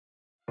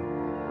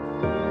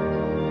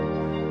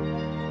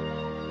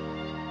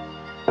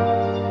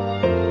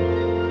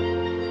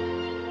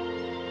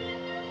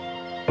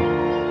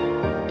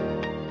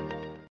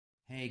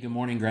Hey, good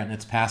morning, Gretna.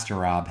 It's Pastor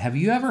Rob. Have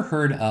you ever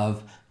heard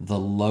of the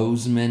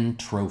Lozman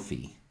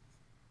Trophy?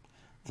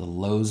 The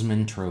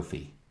Lozman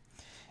Trophy.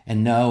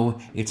 And no,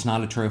 it's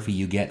not a trophy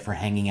you get for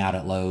hanging out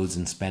at Lowe's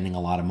and spending a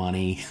lot of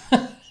money.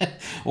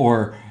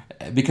 Or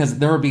because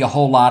there would be a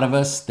whole lot of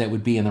us that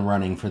would be in the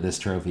running for this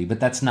trophy, but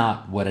that's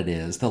not what it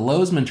is. The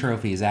Lozman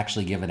Trophy is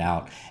actually given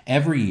out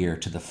every year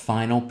to the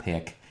final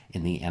pick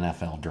in the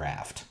NFL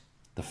draft.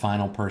 The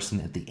final person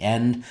at the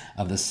end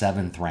of the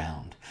seventh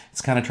round. It's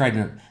kind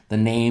of the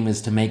name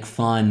is to make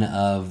fun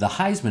of the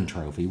Heisman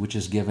Trophy, which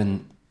is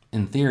given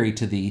in theory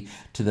to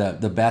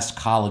the best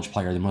college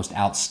player, the most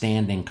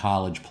outstanding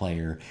college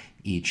player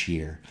each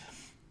year.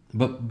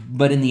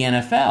 But in the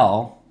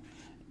NFL,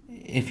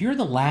 if you're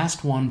the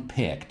last one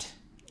picked,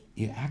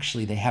 they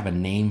have a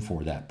name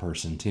for that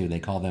person too. They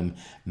call them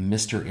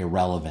Mr.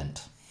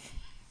 Irrelevant.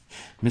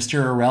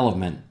 Mr.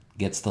 Irrelevant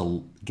gets the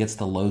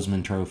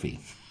Lozman Trophy.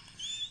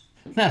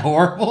 Isn't that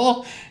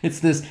horrible?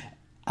 It's this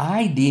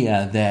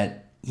idea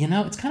that,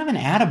 it's kind of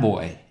an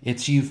attaboy.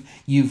 It's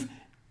you've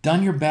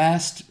done your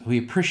best. We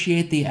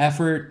appreciate the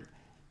effort.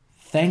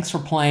 Thanks for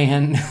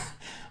playing.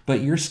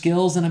 But your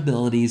skills and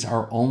abilities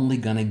are only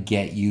going to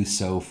get you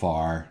so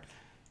far.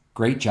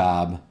 Great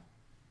job.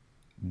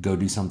 Go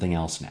do something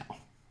else now,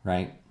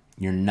 right?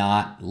 You're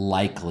not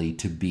likely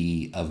to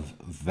be of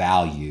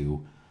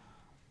value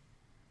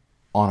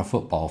on a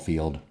football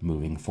field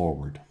moving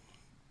forward.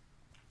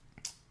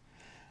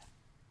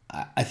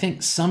 I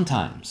think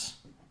sometimes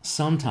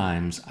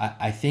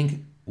I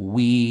think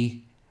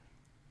we,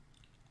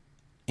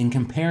 in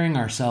comparing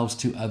ourselves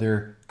to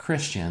other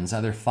Christians,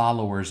 other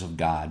followers of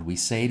God, we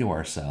say to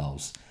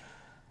ourselves,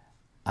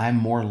 I'm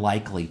more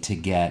likely to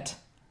get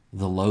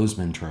the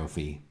Lozman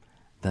Trophy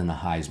than the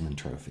Heisman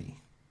Trophy.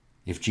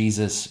 If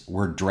Jesus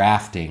were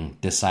drafting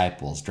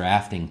disciples,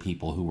 drafting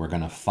people who were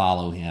going to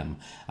follow him,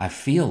 I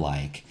feel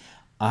like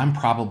I'm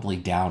probably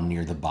down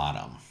near the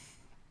bottom.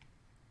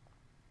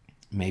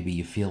 Maybe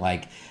you feel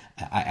like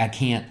I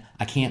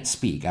can't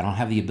speak. I don't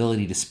have the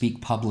ability to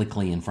speak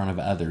publicly in front of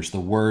others.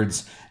 The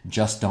words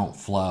just don't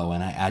flow,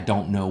 and I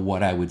don't know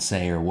what I would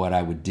say or what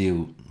I would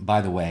do. By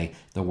the way,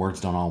 the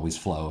words don't always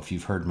flow. If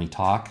you've heard me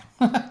talk,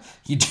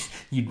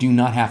 you do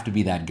not have to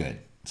be that good.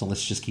 So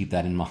let's just keep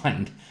that in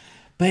mind.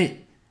 But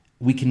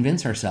we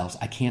convince ourselves,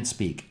 I can't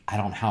speak. I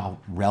don't know how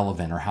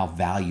relevant or how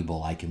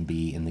valuable I can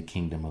be in the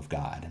kingdom of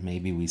God.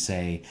 Maybe we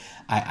say,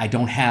 I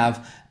don't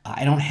have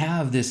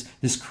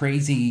this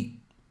crazy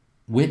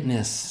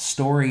witness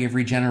story of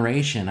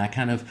regeneration.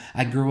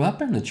 I grew up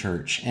in the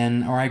church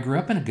or I grew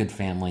up in a good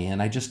family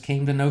and I just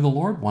came to know the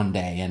Lord one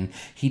day and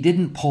he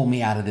didn't pull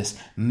me out of this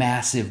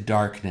massive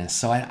darkness.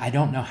 So I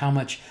don't know how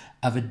much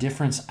of a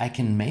difference I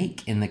can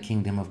make in the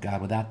kingdom of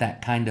God without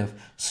that kind of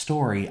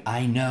story.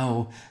 I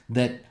know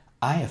that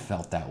I have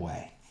felt that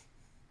way.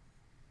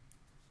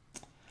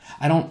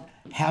 I don't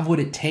have what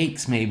it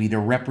takes maybe to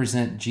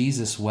represent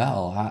Jesus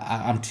well.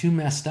 I'm too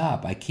messed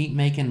up. I keep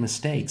making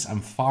mistakes.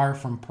 I'm far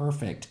from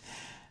perfect.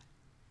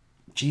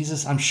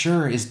 Jesus, I'm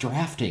sure, is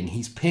drafting.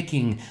 He's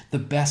picking the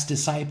best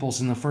disciples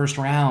in the first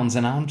rounds,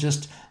 and I'm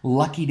just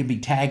lucky to be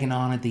tagging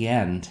on at the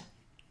end.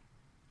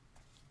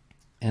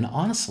 And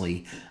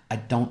honestly, I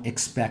don't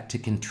expect to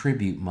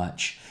contribute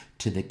much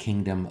to the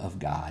kingdom of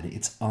God.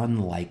 It's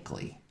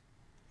unlikely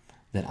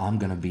that I'm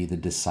going to be the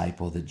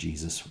disciple that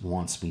Jesus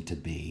wants me to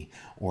be,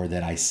 or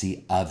that I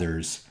see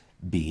others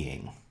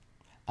being.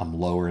 I'm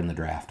lower in the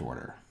draft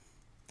order.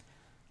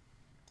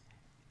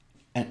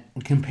 And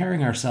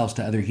comparing ourselves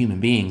to other human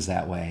beings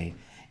that way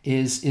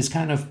is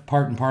kind of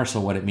part and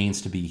parcel what it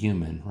means to be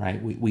human,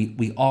 right?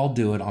 We all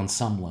do it on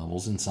some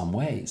levels in some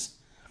ways.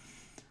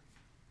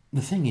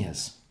 The thing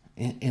is,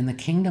 in the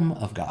kingdom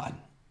of God,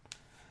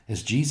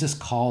 as Jesus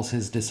calls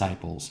his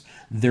disciples,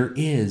 there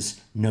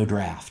is no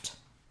draft.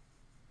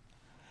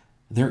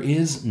 There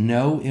is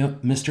no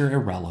Mr.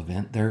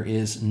 Irrelevant. There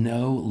is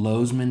no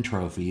Lozman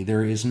Trophy.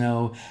 There is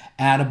no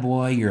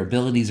attaboy. Your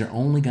abilities are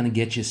only going to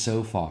get you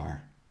so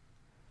far.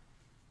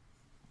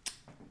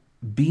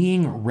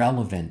 Being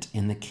relevant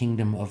in the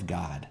kingdom of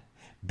God,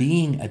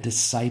 being a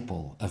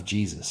disciple of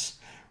Jesus,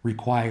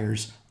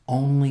 requires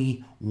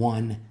only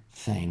one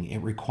thing. It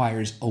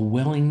requires a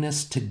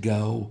willingness to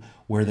go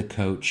where the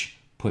coach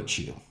puts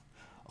you.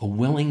 A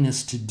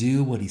willingness to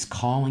do what he's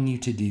calling you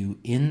to do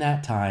in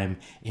that time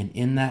and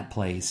in that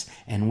place,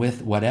 and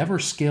with whatever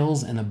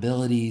skills and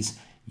abilities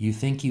you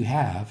think you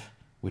have,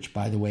 which,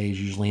 by the way, is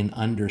usually an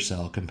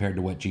undersell compared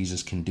to what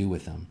Jesus can do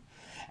with them,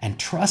 and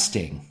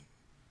trusting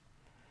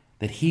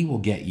that he will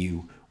get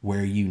you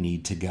where you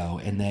need to go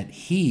and that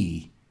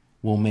he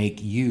will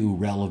make you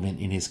relevant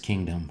in his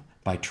kingdom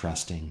by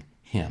trusting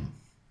him.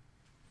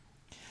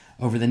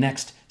 Over the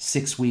next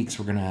 6 weeks,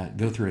 we're going to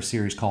go through a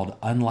series called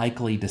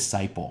Unlikely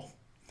Disciple.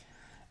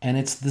 And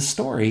it's the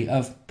story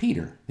of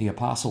Peter, the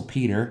Apostle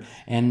Peter,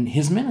 and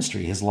his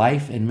ministry, his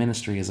life and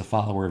ministry as a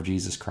follower of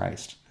Jesus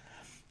Christ.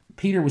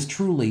 Peter was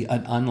truly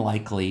an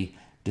unlikely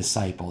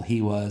disciple.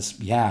 He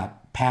was,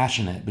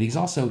 passionate, but he's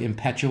also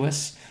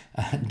impetuous,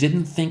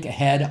 didn't think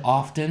ahead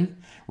often,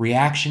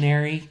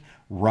 reactionary,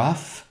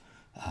 rough,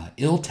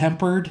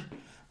 ill-tempered,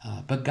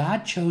 But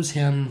God chose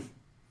him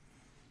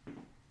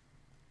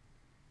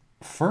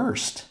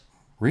first,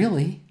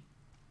 really.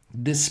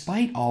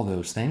 Despite all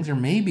those things, or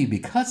maybe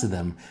because of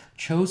them,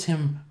 chose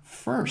him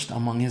first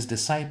among his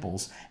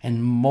disciples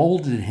and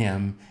molded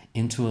him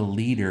into a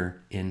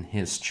leader in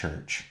his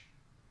church.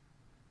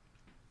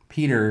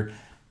 Peter,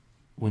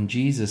 when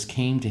Jesus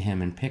came to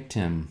him and picked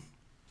him,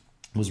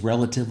 was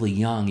relatively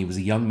young. He was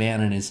a young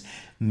man in his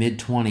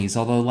mid-20s,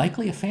 although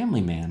likely a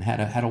family man,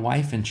 had a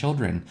wife and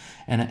children,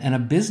 and a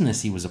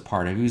business he was a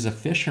part of. He was a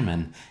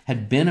fisherman,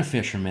 had been a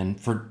fisherman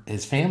for,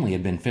 his family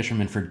had been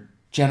fishermen for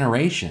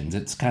generations.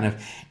 It's kind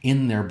of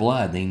in their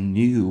blood. They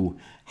knew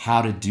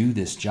how to do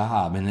this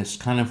job, and it's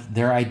kind of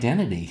their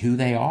identity, who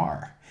they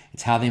are.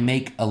 It's how they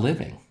make a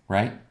living,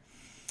 right?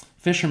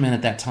 Fishermen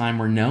at that time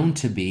were known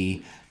to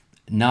be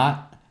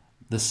not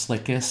the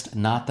slickest,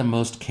 not the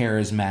most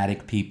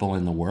charismatic people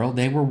in the world.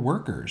 They were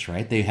workers,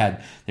 right? They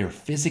were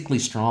physically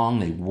strong.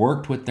 They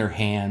worked with their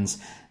hands.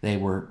 They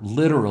were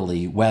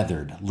literally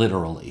weathered,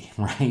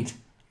 right?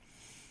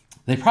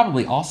 They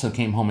probably also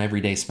came home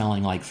every day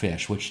smelling like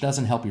fish, which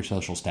doesn't help your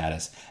social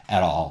status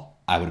at all,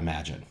 I would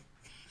imagine.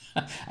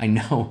 I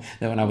know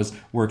that when I was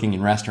working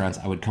in restaurants,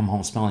 I would come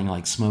home smelling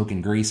like smoke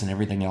and grease and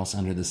everything else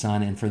under the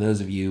sun. And for those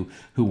of you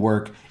who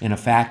work in a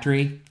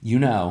factory, you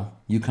know,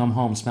 you come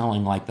home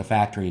smelling like the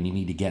factory and you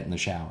need to get in the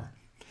shower.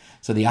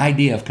 So the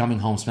idea of coming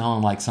home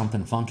smelling like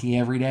something funky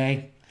every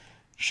day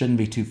shouldn't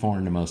be too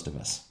foreign to most of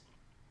us.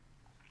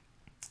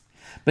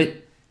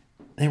 But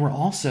they were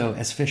also,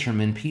 as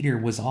fishermen, Peter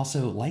was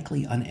also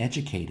likely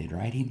uneducated,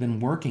 right? He'd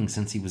been working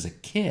since he was a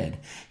kid.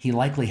 He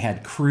likely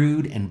had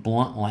crude and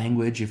blunt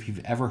language. If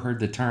you've ever heard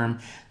the term,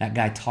 that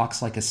guy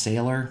talks like a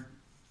sailor,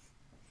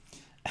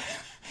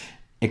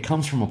 it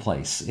comes from a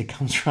place. It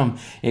comes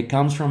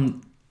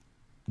from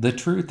the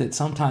truth that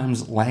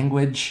sometimes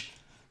language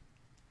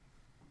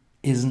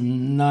is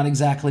not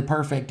exactly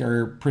perfect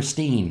or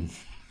pristine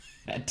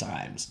at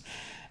times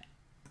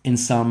in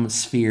some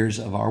spheres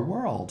of our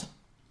world.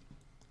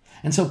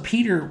 And so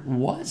Peter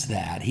was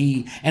that.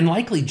 And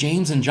likely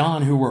James and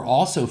John, who were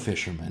also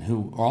fishermen,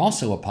 who are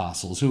also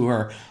apostles, who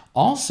are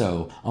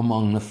also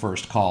among the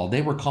first called.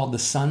 They were called the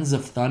sons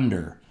of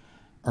thunder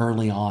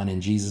early on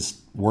in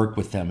Jesus' work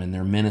with them in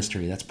their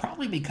ministry. That's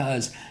probably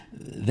because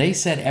they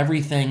said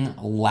everything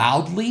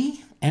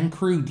loudly and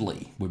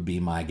crudely, would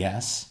be my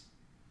guess.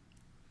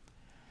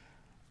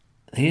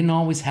 They didn't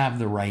always have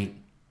the right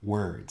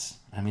words.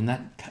 I mean,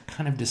 that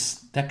kind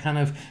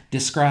of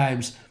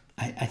describes,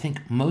 I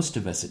think, most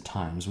of us at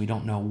times. We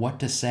don't know what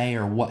to say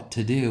or what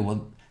to do.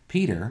 Well,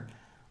 Peter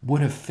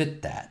would have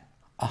fit that.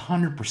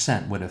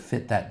 100% would have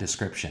fit that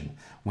description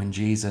when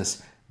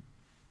Jesus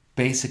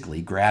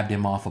basically grabbed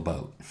him off a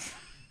boat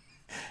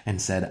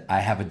and said, I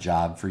have a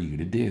job for you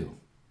to do.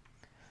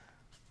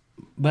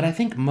 But I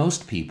think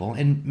most people,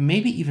 and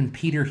maybe even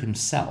Peter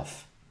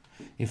himself,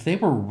 if they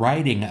were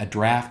writing a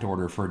draft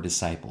order for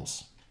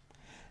disciples,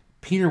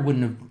 Peter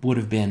would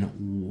have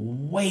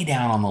been way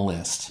down on the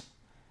list,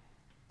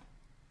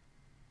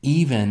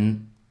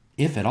 even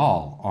if at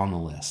all on the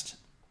list.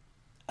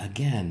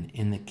 Again,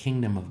 in the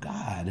kingdom of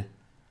God,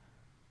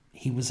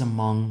 he was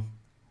among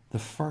the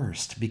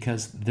first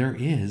because there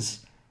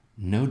is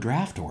no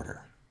draft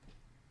order.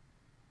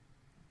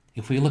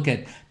 If we look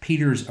at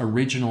Peter's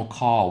original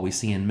call, we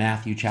see in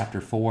Matthew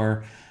chapter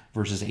 4,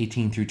 verses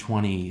 18 through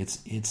 20,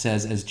 it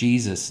says,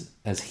 Jesus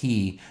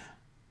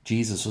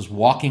was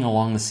walking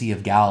along the Sea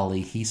of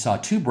Galilee, he saw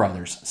two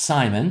brothers,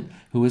 Simon,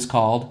 who is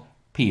called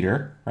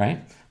Peter,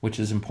 right? Which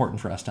is important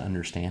for us to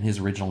understand. His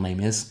original name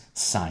is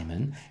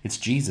Simon. It's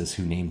Jesus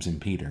who names him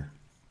Peter.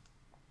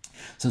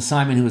 So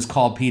Simon, who is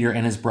called Peter,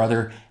 and his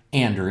brother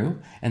Andrew,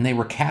 and they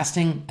were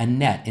casting a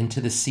net into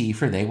the sea,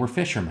 for they were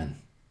fishermen.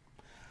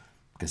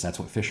 Because that's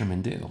what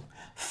fishermen do.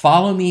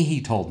 Follow me,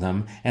 he told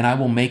them, and I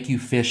will make you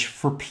fish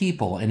for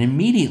people. And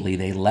immediately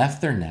they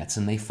left their nets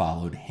and they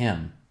followed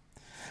him.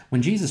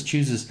 When Jesus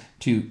chooses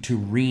to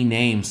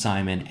rename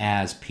Simon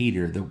as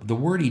Peter, the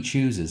word he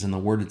chooses, and the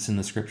word that's in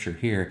the scripture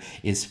here,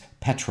 is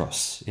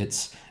Petros.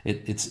 It's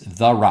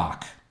the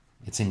rock.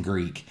 It's in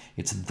Greek.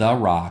 It's the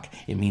rock.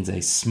 It means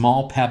a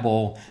small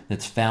pebble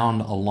that's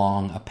found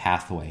along a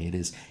pathway. It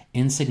is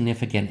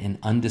insignificant and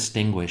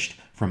undistinguished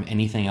from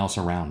anything else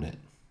around it.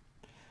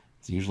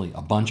 It's usually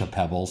a bunch of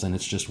pebbles, and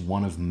it's just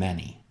one of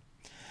many.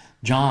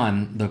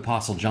 John, the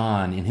Apostle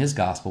John, in his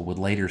gospel would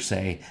later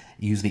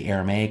use the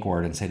Aramaic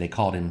word and say they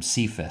called him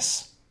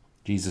Cephas.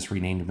 Jesus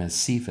renamed him as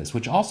Cephas,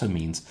 which also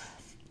means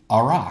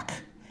a rock.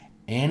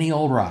 Any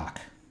old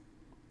rock.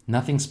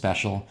 Nothing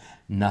special,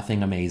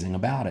 nothing amazing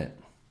about it.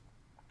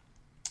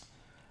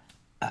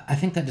 I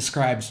think that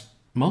describes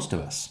most of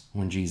us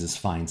when Jesus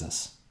finds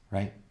us,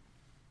 right?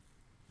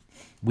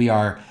 We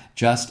are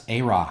just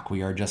a rock.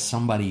 We are just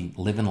somebody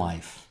living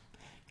life,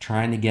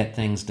 trying to get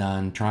things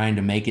done, trying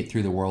to make it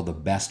through the world the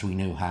best we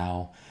knew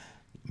how,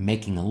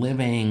 making a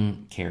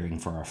living, caring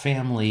for our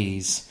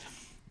families,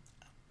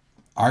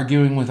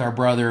 arguing with our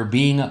brother,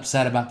 being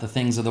upset about the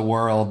things of the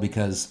world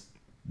because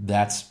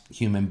that's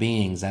human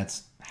beings.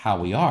 That's how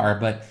we are.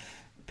 But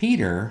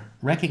Peter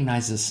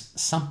recognizes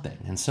something,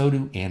 and so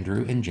do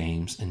Andrew and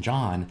James and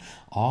John,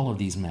 all of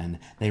these men.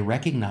 They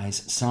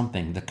recognize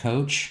something. The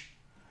coach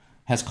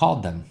has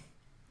called them.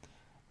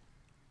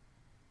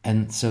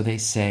 And so they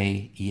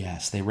say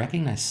yes. They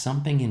recognize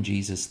something in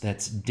Jesus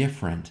that's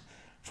different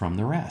from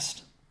the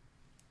rest.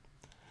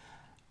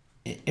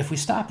 If we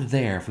stopped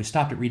there, if we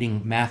stopped at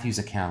reading Matthew's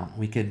account,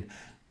 we could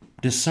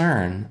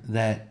discern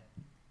that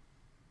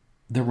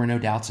there were no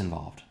doubts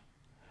involved.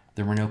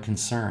 There were no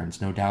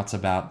concerns, no doubts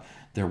about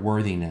their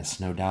worthiness,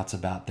 no doubts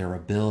about their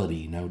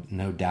ability,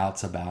 no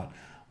doubts about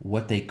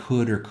what they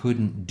could or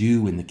couldn't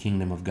do in the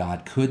kingdom of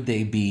God. Could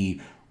they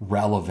be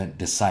relevant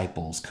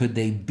disciples? Could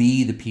they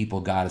be the people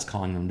God is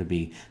calling them to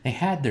be? They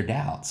had their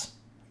doubts.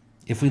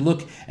 If we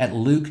look at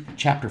Luke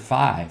chapter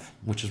 5,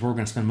 which is where we're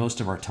going to spend most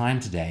of our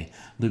time today,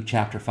 Luke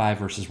chapter 5,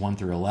 verses 1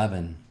 through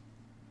 11,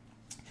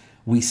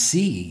 we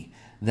see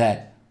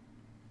that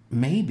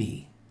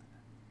maybe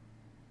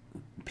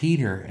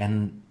Peter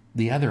and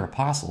the other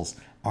apostles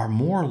are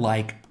more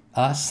like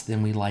us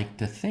than we like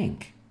to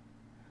think.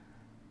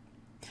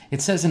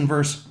 It says in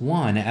verse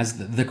 1,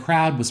 as the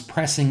crowd was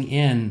pressing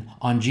in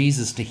on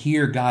Jesus to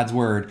hear God's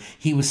word,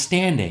 he was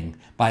standing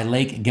by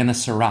Lake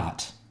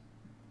Gennesaret.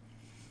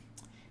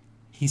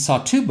 He saw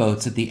two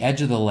boats at the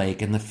edge of the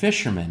lake, and the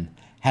fishermen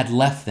had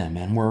left them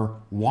and were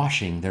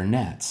washing their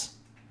nets.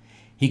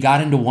 He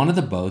got into one of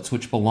the boats,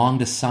 which belonged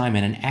to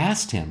Simon, and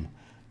asked him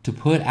to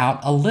put out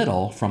a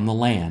little from the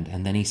land,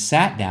 and then he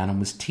sat down and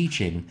was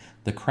teaching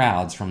the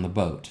crowds from the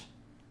boat.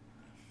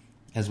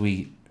 As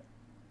we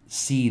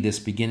see this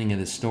beginning of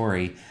this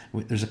story,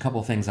 there's a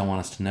couple things I want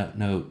us to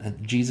note.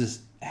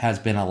 Jesus has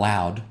been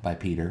allowed by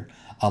Peter,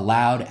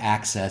 allowed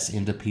access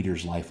into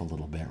Peter's life a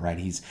little bit, right?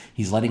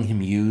 He's letting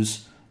him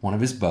use one of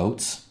his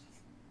boats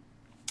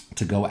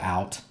to go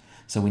out.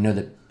 So we know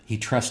that he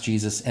trusts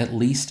Jesus at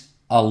least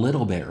a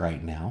little bit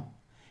right now.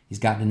 He's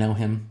gotten to know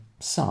him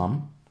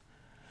some.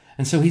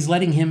 And so he's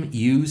letting him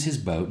use his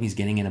boat, and he's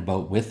getting in a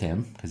boat with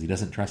him because he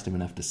doesn't trust him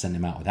enough to send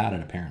him out without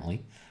it,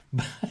 apparently.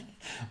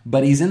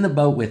 But he's in the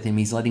boat with him.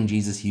 He's letting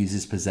Jesus use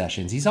his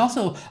possessions. He's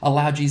also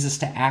allowed Jesus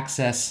to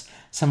access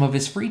some of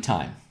his free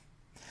time.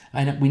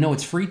 We know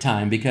it's free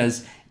time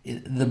because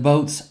the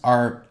boats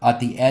are at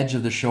the edge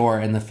of the shore,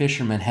 and the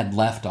fishermen had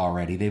left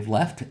already. They've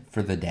left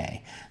for the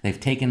day. They've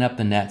taken up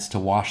the nets to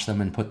wash them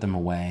and put them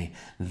away.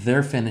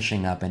 They're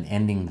finishing up and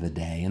ending the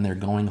day, and they're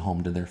going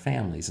home to their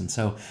families. And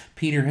so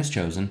Peter has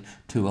chosen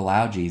to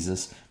allow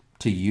Jesus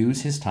to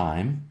use his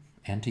time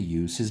and to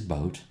use his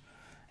boat,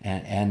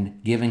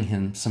 and giving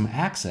him some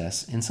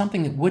access in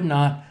something that would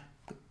not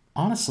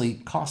honestly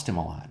cost him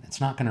a lot.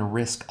 It's not going to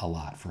risk a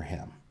lot for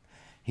him.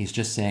 He's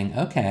just saying,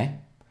 okay,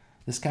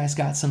 this guy's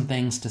got some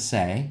things to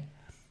say.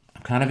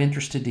 I'm kind of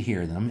interested to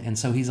hear them. And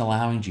so he's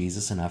allowing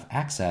Jesus enough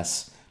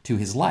access to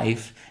his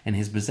life and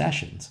his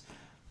possessions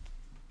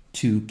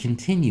to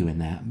continue in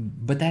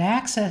that. But that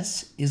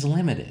access is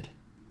limited.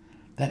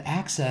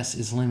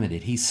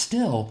 He's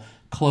still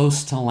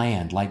close to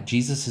land. Like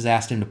Jesus has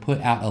asked him to put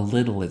out a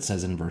little, it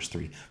says in verse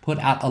 3. Put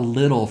out a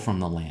little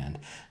from the land.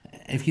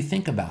 If you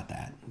think about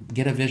that,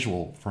 get a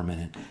visual for a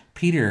minute.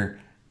 Peter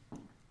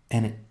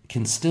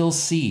can still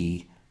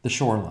see the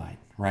shoreline.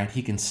 Right?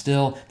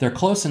 They're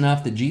close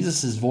enough that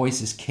Jesus'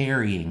 voice is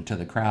carrying to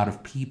the crowd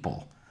of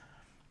people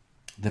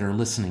that are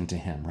listening to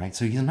him, right?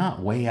 So he's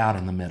not way out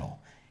in the middle.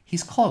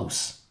 He's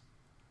close.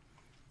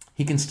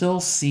 He can still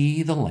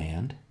see the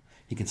land.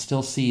 He can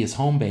still see his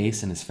home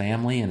base and his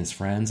family and his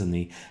friends and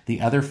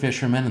the other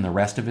fishermen and the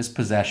rest of his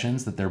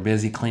possessions that they're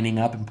busy cleaning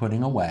up and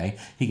putting away.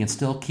 He can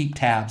still keep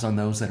tabs on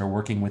those that are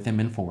working with him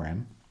and for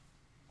him.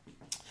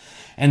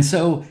 And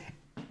so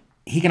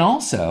he can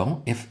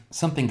also, if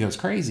something goes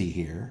crazy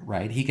here,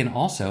 right, he can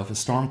also, if a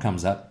storm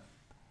comes up,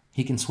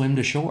 he can swim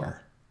to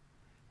shore.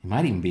 He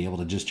might even be able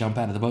to just jump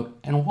out of the boat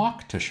and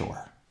walk to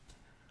shore.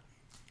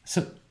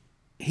 So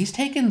he's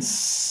taken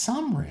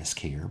some risk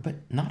here, but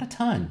not a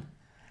ton.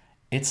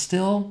 It's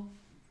still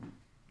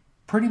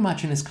pretty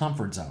much in his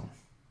comfort zone.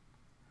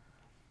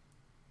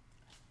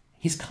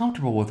 He's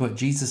comfortable with what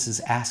Jesus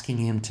is asking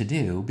him to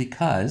do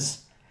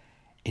because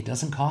it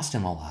doesn't cost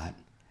him a lot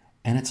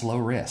and it's low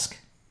risk.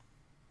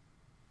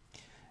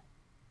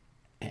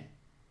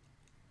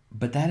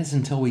 But that is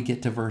until we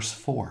get to verse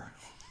 4,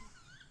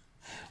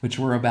 which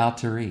we're about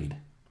to read.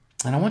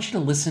 And I want you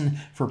to listen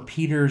for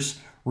Peter's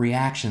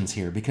reactions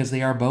here because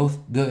they are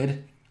both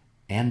good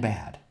and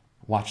bad.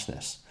 Watch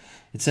this.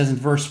 It says in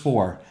verse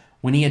 4,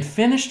 when he had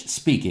finished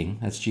speaking,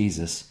 that's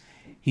Jesus,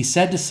 he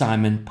said to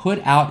Simon, put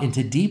out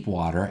into deep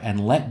water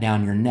and let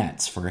down your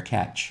nets for a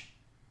catch.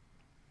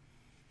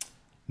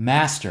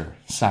 Master,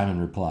 Simon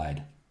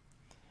replied,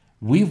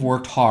 we've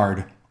worked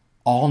hard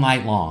all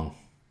night long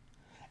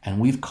and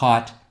we've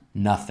caught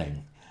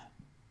nothing.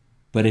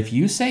 But if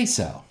you say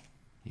so,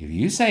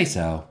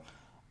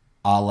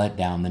 I'll let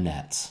down the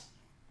nets.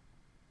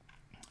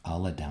 I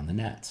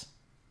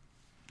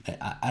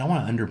don't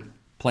want to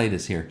underplay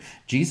this here.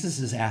 Jesus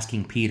is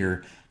asking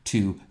Peter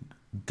to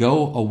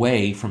go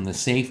away from the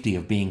safety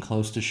of being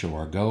close to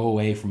shore, go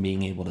away from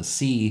being able to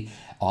see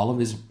all of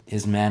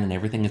his men and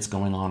everything that's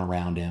going on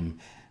around him,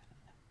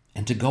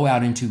 and to go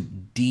out into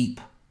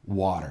deep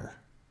water.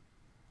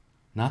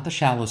 Not the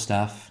shallow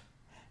stuff,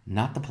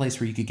 not the place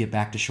where you could get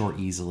back to shore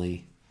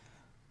easily,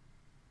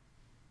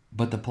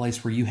 but the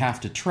place where you have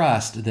to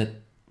trust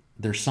that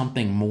there's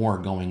something more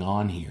going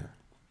on here.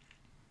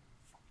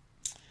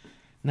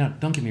 Now,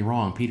 don't get me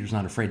wrong, Peter's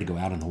not afraid to go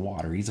out in the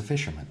water. He's a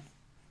fisherman,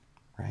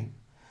 right?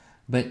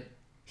 But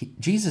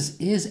Jesus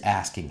is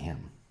asking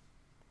him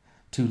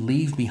to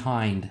leave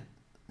behind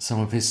some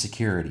of his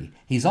security.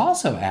 He's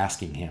also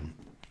asking him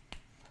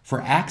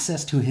for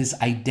access to his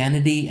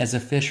identity as a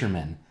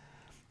fisherman.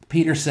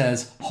 Peter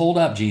says, hold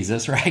up,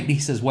 Jesus, right? He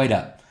says, wait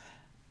up.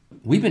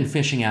 We've been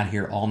fishing out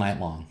here all night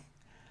long.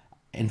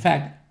 In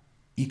fact,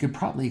 you could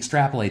probably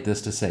extrapolate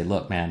this to say,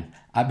 look, man,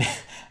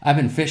 I've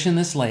been fishing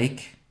this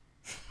lake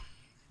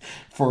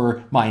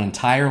for my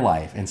entire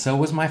life, and so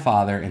was my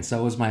father, and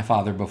so was my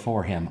father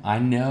before him. I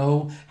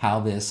know how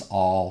this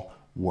all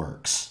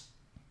works.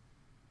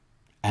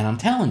 And I'm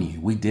telling you,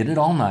 we did it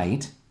all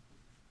night,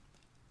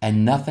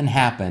 and nothing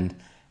happened.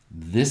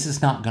 This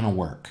is not going to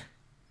work.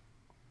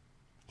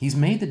 He's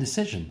made the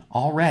decision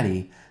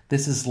already.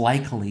 This is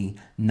likely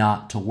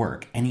not to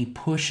work. And he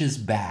pushes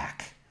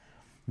back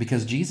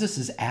because Jesus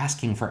is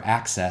asking for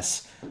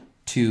access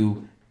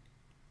to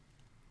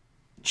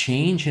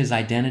change his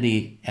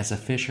identity as a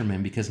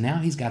fisherman, because now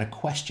he's got to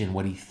question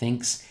what he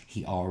thinks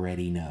he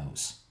already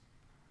knows.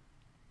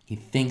 He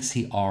thinks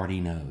he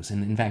already knows.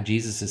 And in fact,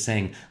 Jesus is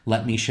saying,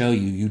 let me show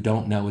you, you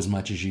don't know as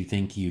much as you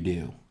think you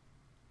do.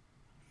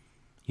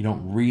 You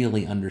don't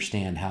really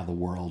understand how the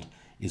world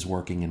is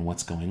working and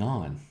what's going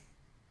on.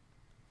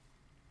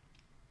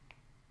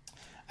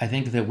 I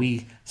think that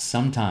we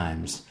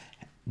sometimes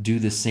do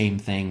the same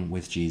thing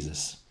with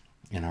Jesus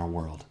in our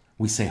world.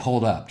 We say,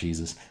 hold up,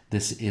 Jesus,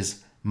 this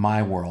is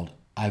my world.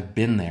 I've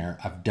been there.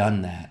 I've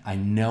done that. I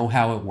know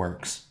how it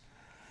works.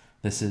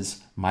 This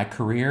is my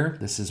career.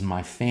 This is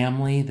my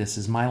family. This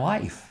is my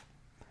life.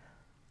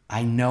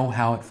 I know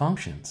how it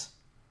functions.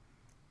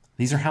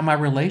 These are how my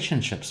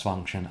relationships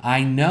function.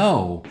 I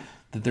know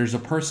that there's a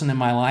person in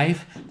my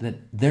life that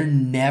they're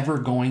never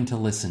going to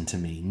listen to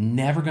me,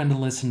 never going to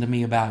listen to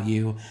me about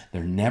you.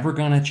 They're never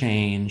going to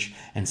change.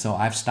 And so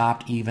I've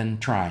stopped even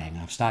trying.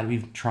 I've stopped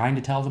even trying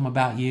to tell them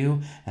about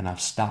you, and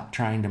I've stopped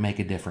trying to make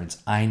a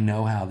difference. I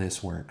know how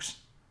this works.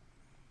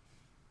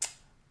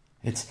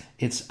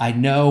 I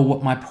know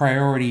what my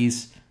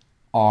priorities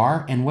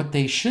are and what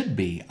they should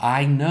be.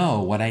 I know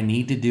what I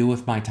need to do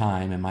with my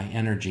time and my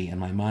energy and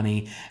my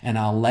money, and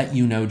I'll let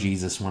you know,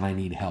 Jesus, when I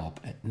need help.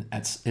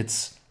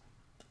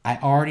 I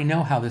already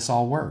know how this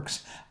all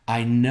works.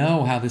 I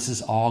know how this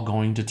is all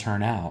going to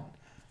turn out.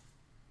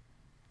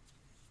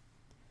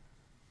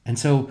 And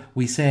so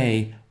we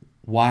say,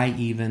 why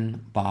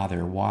even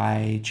bother?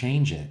 Why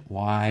change it?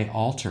 Why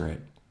alter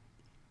it?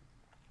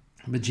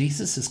 But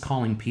Jesus is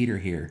calling Peter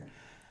here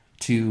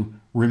to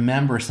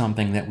remember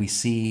something that we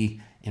see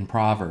in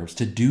Proverbs,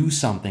 to do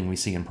something we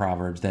see in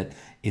Proverbs that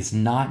is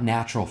not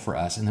natural for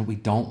us and that we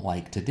don't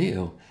like to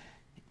do.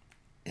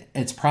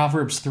 It's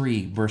Proverbs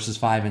 3, verses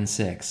 5 and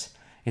 6.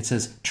 It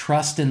says,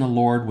 trust in the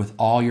Lord with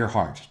all your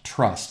heart.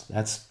 Trust.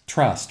 That's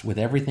trust with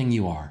everything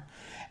you are.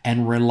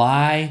 And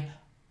rely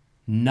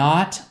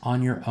not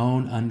on your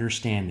own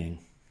understanding.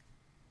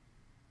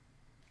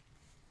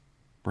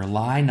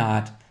 Rely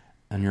not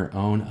on your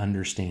own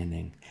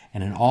understanding.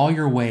 And in all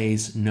your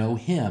ways know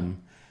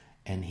him,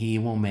 and he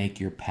will make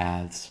your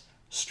paths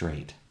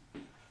straight.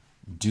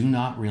 Do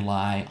not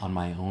rely on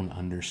my own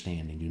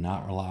understanding. Do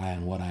not rely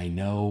on what I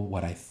know,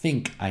 what I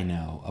think I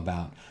know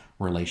about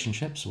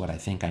relationships, what I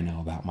think I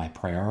know about my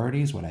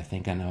priorities, what I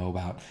think I know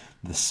about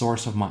the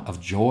source of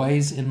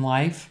joys in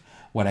life,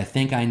 what I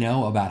think I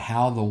know about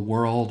how the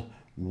world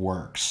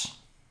works.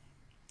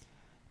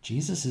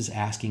 Jesus is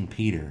asking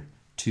Peter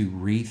to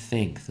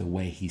rethink the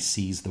way he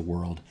sees the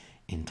world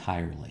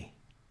entirely.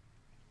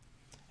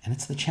 And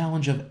it's the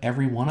challenge of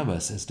every one of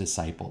us as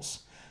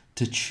disciples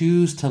to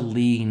choose to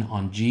lean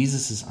on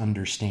Jesus'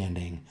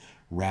 understanding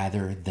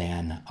rather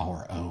than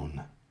our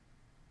own.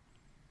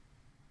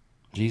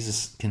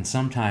 Jesus can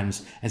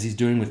sometimes, as he's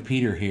doing with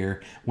Peter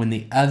here, when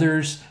the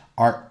others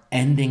are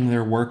ending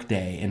their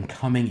workday and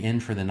coming in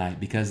for the night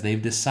because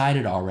they've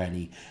decided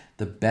already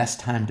the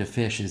best time to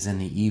fish is in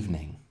the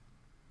evening.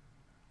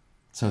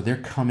 So they're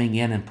coming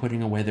in and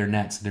putting away their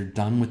nets. They're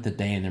done with the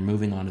day and they're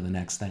moving on to the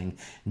next thing.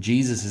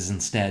 Jesus is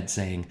instead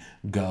saying,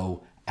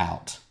 go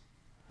out.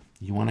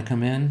 You want to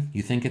come in?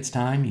 You think it's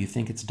time? You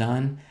think it's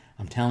done?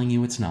 I'm telling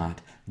you it's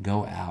not.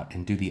 Go out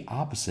and do the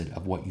opposite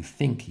of what you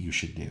think you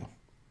should do,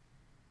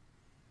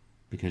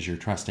 because you're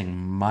trusting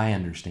my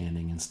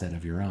understanding instead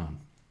of your own.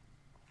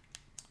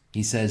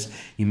 He says,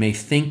 you may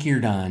think you're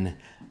done,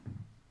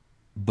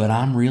 but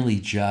I'm really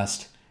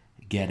just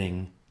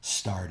getting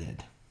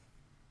started.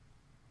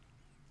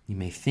 You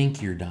may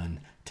think you're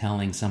done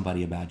telling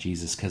somebody about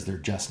Jesus because they're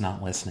just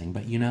not listening.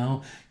 But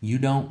you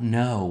don't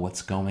know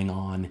what's going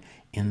on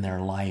in their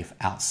life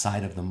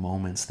outside of the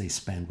moments they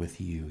spend with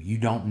you. You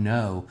don't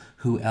know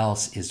who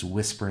else is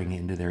whispering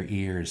into their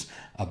ears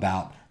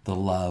about the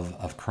love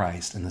of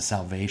Christ and the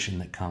salvation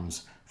that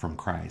comes from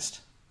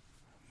Christ.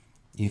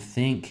 You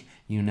think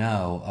you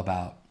know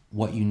about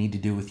what you need to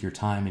do with your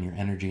time and your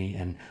energy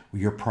and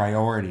your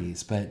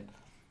priorities, but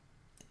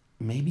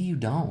maybe you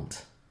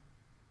don't.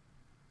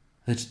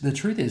 The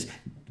truth is,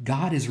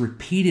 God is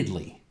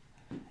repeatedly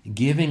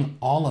giving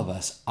all of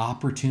us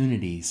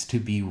opportunities to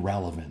be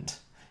relevant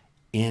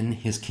in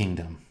his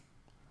kingdom.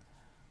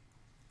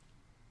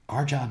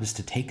 Our job is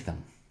to take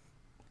them.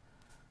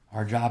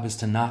 Our job is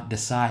to not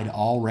decide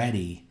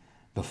already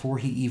before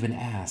he even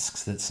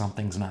asks that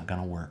something's not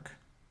going to work.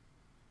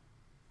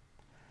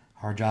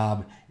 Our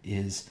job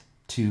is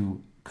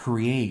to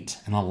create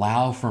and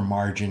allow for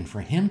margin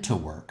for him to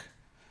work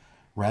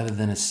rather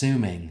than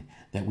assuming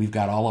that we've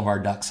got all of our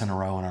ducks in a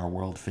row and our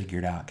world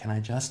figured out. Can I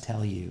just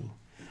tell you,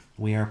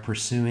 we are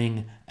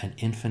pursuing an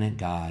infinite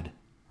God,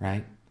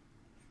 right?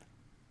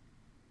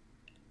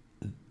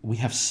 We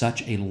have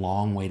such a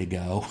long way to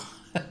go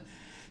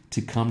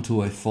to come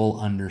to a full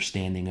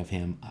understanding of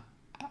him.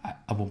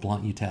 I will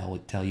bluntly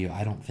tell you,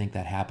 I don't think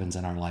that happens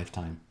in our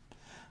lifetime.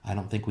 I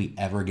don't think we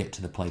ever get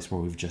to the place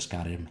where we've just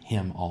got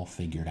him all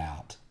figured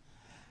out.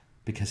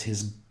 Because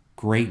his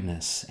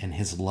greatness and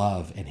his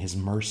love and his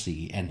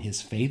mercy and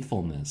his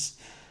faithfulness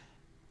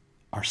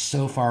are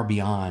so far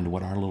beyond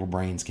what our little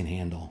brains can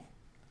handle.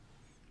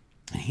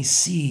 And he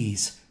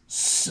sees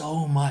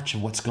so much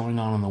of what's going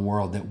on in the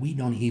world that we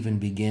don't even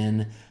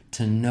begin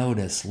to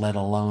notice, let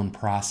alone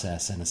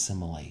process and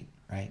assimilate,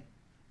 right?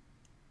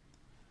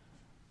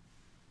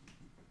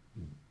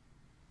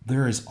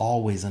 There is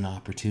always an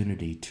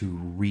opportunity to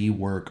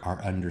rework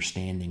our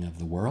understanding of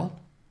the world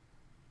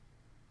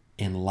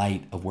in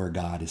light of where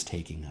God is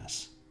taking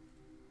us.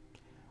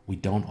 We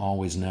don't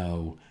always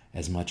know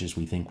as much as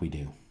we think we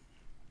do.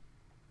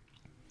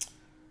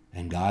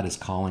 And God is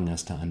calling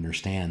us to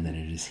understand that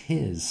it is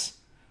his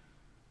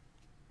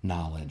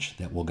knowledge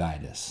that will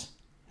guide us.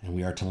 And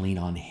we are to lean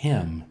on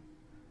him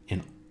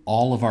in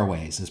all of our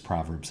ways, as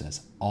Proverbs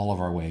says, all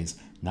of our ways,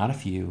 not a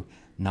few,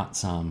 not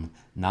some,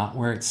 not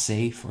where it's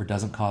safe or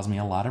doesn't cause me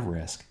a lot of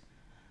risk,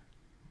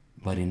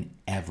 but in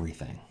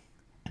everything.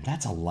 And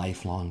that's a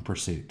lifelong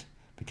pursuit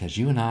because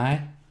you and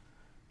I,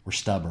 we're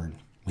stubborn.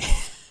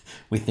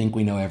 We think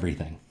we know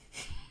everything.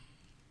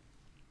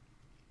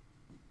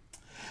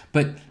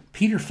 But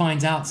Peter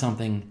finds out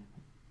something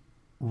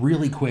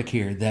really quick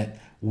here that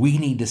we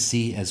need to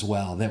see as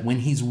well, that when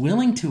he's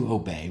willing to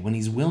obey, when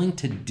he's willing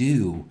to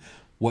do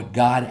what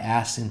God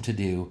asks him to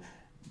do,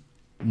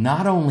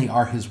 not only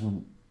are his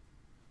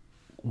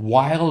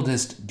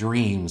wildest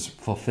dreams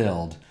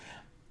fulfilled,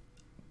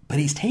 but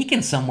he's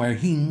taken somewhere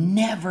he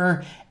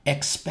never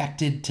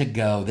expected to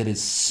go that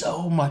is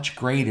so much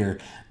greater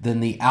than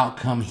the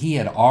outcome he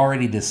had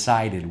already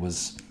decided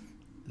was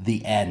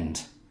the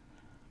end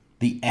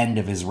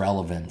of his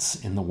relevance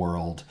in the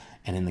world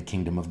and in the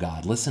kingdom of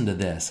God. Listen to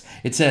this.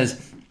 It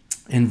says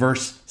in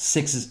verses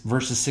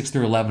 6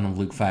 through 11 of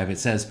Luke 5, it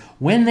says,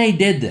 when they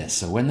did this,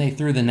 so when they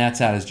threw the nets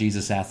out as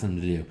Jesus asked them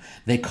to do,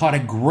 they caught a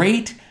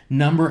great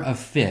number of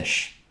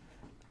fish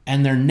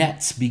and their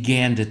nets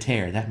began to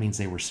tear. That means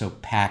they were so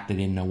packed they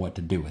didn't know what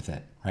to do with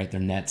it, right? Their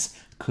nets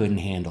couldn't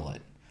handle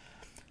it.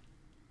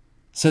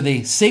 So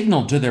they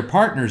signaled to their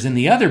partners in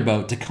the other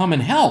boat to come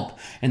and help.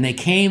 And they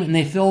came and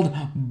they filled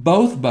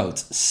both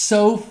boats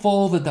so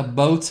full that the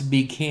boats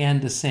began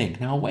to sink.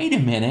 Now, wait a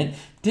minute.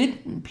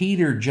 Didn't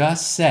Peter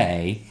just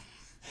say,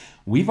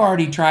 we've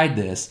already tried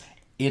this,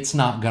 it's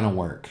not going to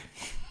work?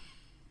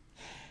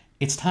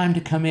 It's time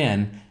to come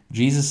in.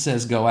 Jesus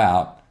says go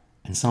out,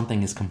 and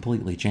something is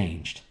completely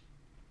changed.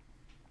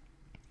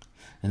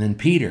 And then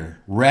Peter,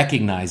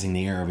 recognizing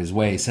the error of his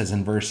ways, says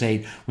in verse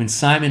 8, when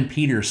Simon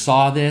Peter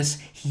saw this,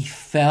 he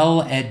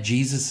fell at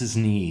Jesus'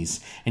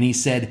 knees and he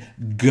said,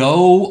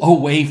 go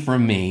away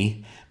from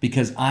me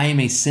because I am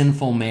a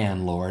sinful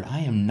man, Lord. I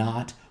am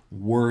not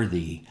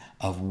worthy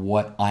of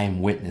what I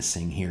am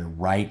witnessing here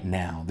right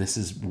now. This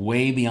is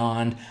way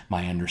beyond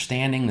my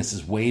understanding. This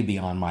is way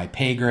beyond my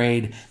pay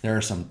grade. There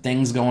are some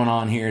things going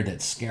on here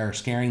that are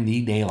scaring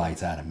the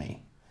daylights out of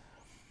me.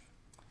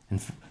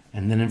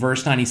 And then in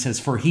verse 9 he says,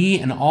 for he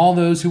and all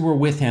those who were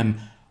with him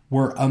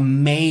were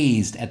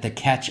amazed at the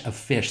catch of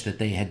fish that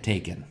they had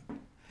taken.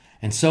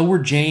 And so were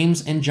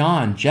James and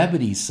John,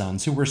 Zebedee's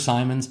sons, who were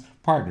Simon's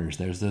partners.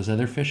 There's those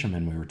other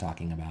fishermen we were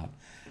talking about.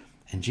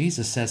 And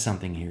Jesus says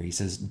something here. He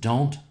says,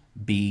 don't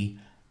be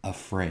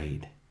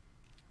afraid.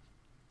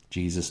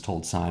 Jesus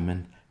told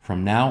Simon,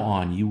 from now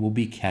on you will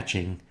be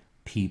catching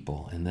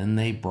people. And then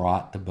they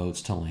brought the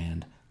boats to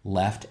land,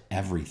 left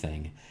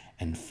everything,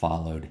 and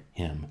followed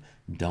him.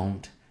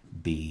 Don't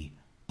be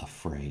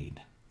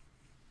afraid.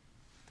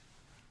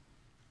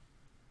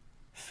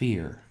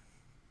 Fear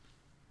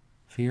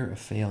of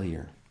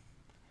failure,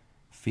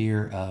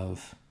 fear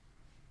of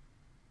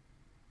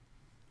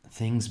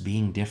things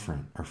being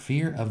different, or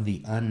fear of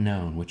the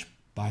unknown, which,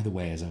 by the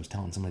way, as I was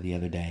telling somebody the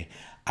other day,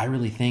 I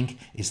really think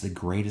is the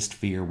greatest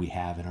fear we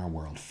have in our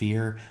world.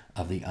 Fear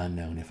of the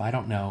unknown. If I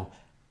don't know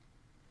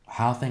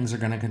how things are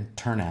going to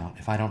turn out,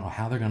 if I don't know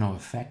how they're going to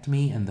affect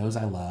me and those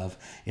I love,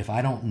 if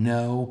I don't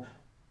know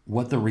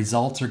what the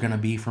results are going to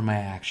be from my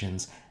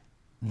actions,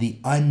 the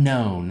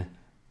unknown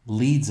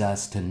leads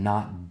us to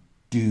not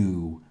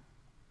do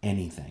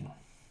anything.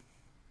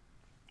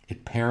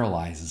 It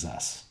paralyzes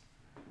us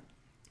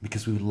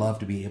because we would love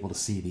to be able to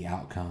see the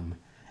outcome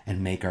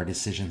and make our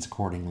decisions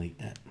accordingly.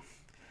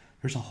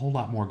 There's a whole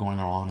lot more going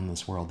on in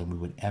this world than we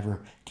would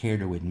ever care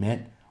to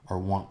admit or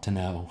want to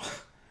know.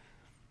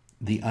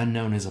 The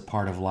unknown is a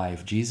part of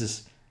life.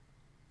 Jesus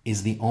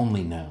is the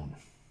only known.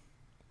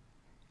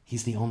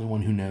 He's the only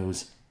one who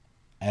knows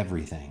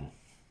everything.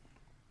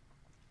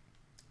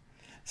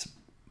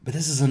 But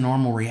this is a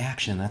normal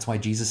reaction. That's why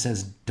Jesus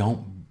says,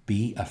 don't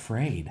be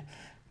afraid,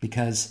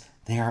 because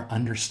they are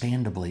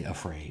understandably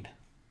afraid.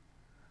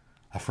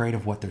 Afraid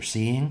of what they're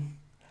seeing,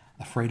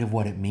 afraid of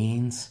what it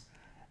means,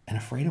 and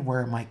afraid of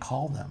where it might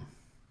call them.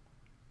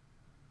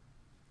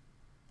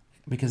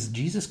 Because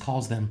Jesus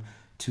calls them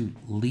to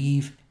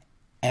leave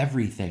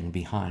everything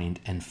behind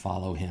and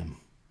follow him.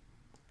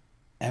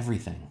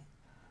 Everything.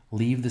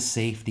 Leave the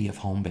safety of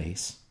home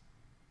base,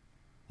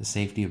 the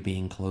safety of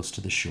being close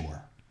to the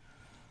shore.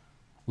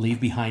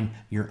 Leave behind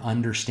your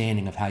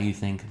understanding of how you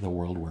think the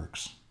world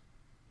works.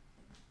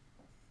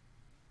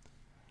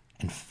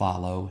 And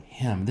follow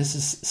him. This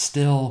is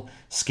still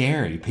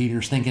scary.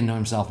 Peter's thinking to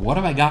himself, what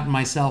have I gotten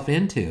myself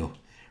into?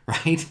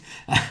 Right?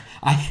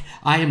 I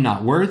am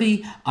not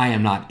worthy. I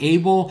am not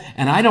able.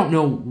 And I don't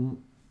know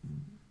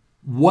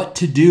what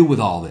to do with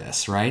all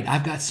this, right?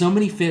 I've got so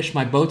many fish.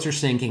 My boats are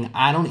sinking.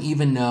 I don't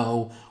even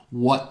know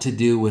what to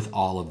do with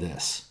all of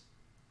this.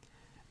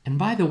 And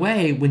by the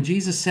way, when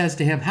Jesus says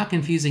to him, how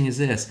confusing is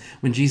this?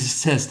 When Jesus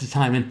says to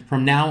Simon,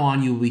 from now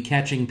on you will be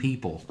catching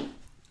people.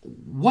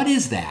 What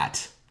is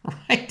that?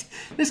 Right?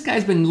 This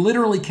guy's been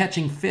literally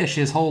catching fish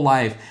his whole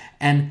life.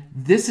 And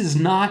this is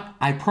not,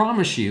 I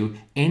promise you,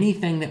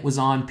 anything that was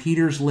on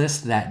Peter's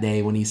list that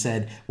day when he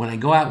said, when I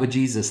go out with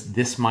Jesus,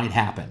 this might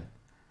happen.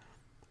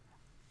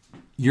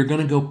 You're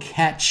going to go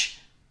catch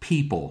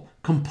people.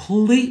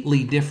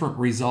 Completely different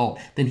result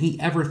than he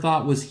ever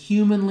thought was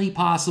humanly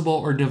possible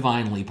or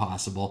divinely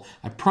possible.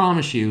 I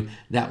promise you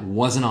that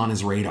wasn't on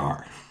his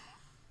radar.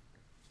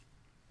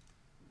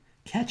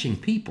 Catching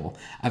people.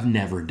 I've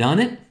never done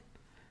it.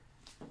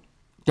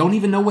 Don't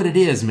even know what it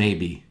is,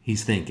 maybe,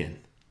 he's thinking.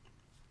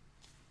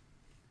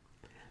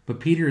 But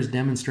Peter is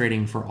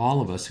demonstrating for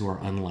all of us who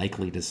are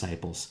unlikely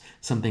disciples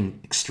something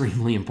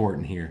extremely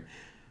important here.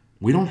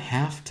 We don't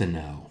have to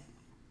know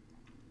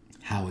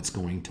how it's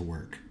going to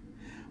work.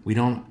 We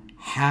don't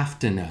have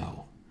to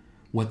know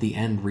what the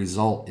end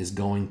result is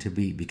going to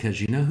be,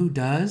 because you know who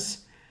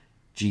does?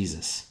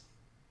 Jesus.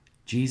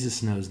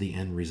 Jesus knows the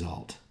end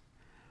result.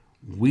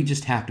 We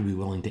just have to be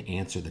willing to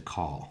answer the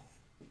call,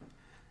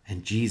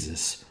 and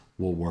Jesus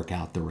will work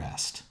out the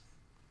rest.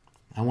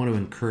 I want to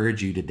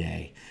encourage you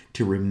today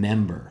to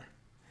remember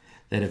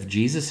that if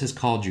Jesus has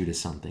called you to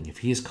something, if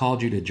he has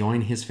called you to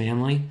join his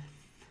family,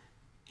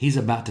 he's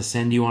about to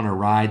send you on a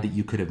ride that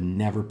you could have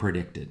never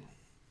predicted.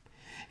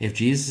 If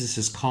Jesus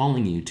is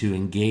calling you to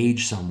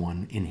engage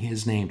someone in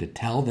his name, to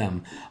tell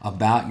them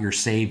about your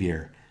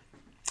Savior,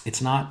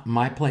 it's not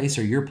my place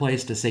or your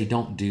place to say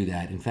don't do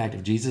that. In fact,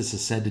 if Jesus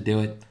has said to do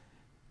it,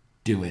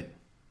 do it.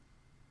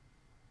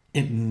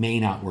 It may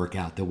not work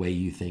out the way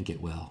you think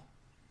it will.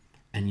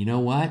 And you know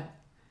what?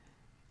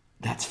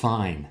 That's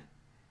fine.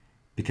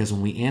 Because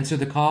when we answer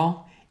the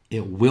call,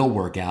 it will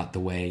work out the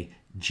way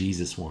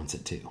Jesus wants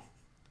it to.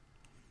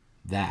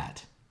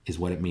 That is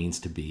what it means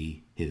to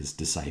be his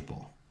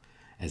disciple.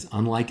 As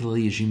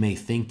unlikely as you may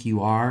think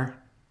you are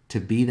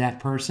to be that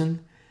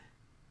person,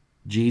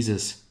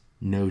 Jesus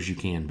knows you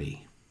can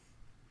be.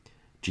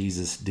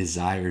 Jesus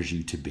desires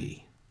you to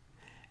be.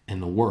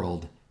 And the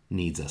world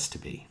needs us to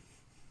be.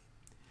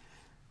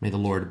 May the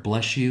Lord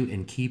bless you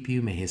and keep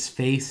you. May his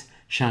face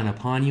shine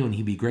upon you and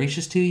he be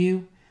gracious to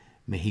you.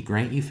 May he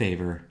grant you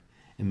favor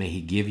and may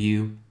he give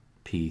you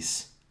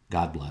peace.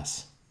 God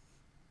bless.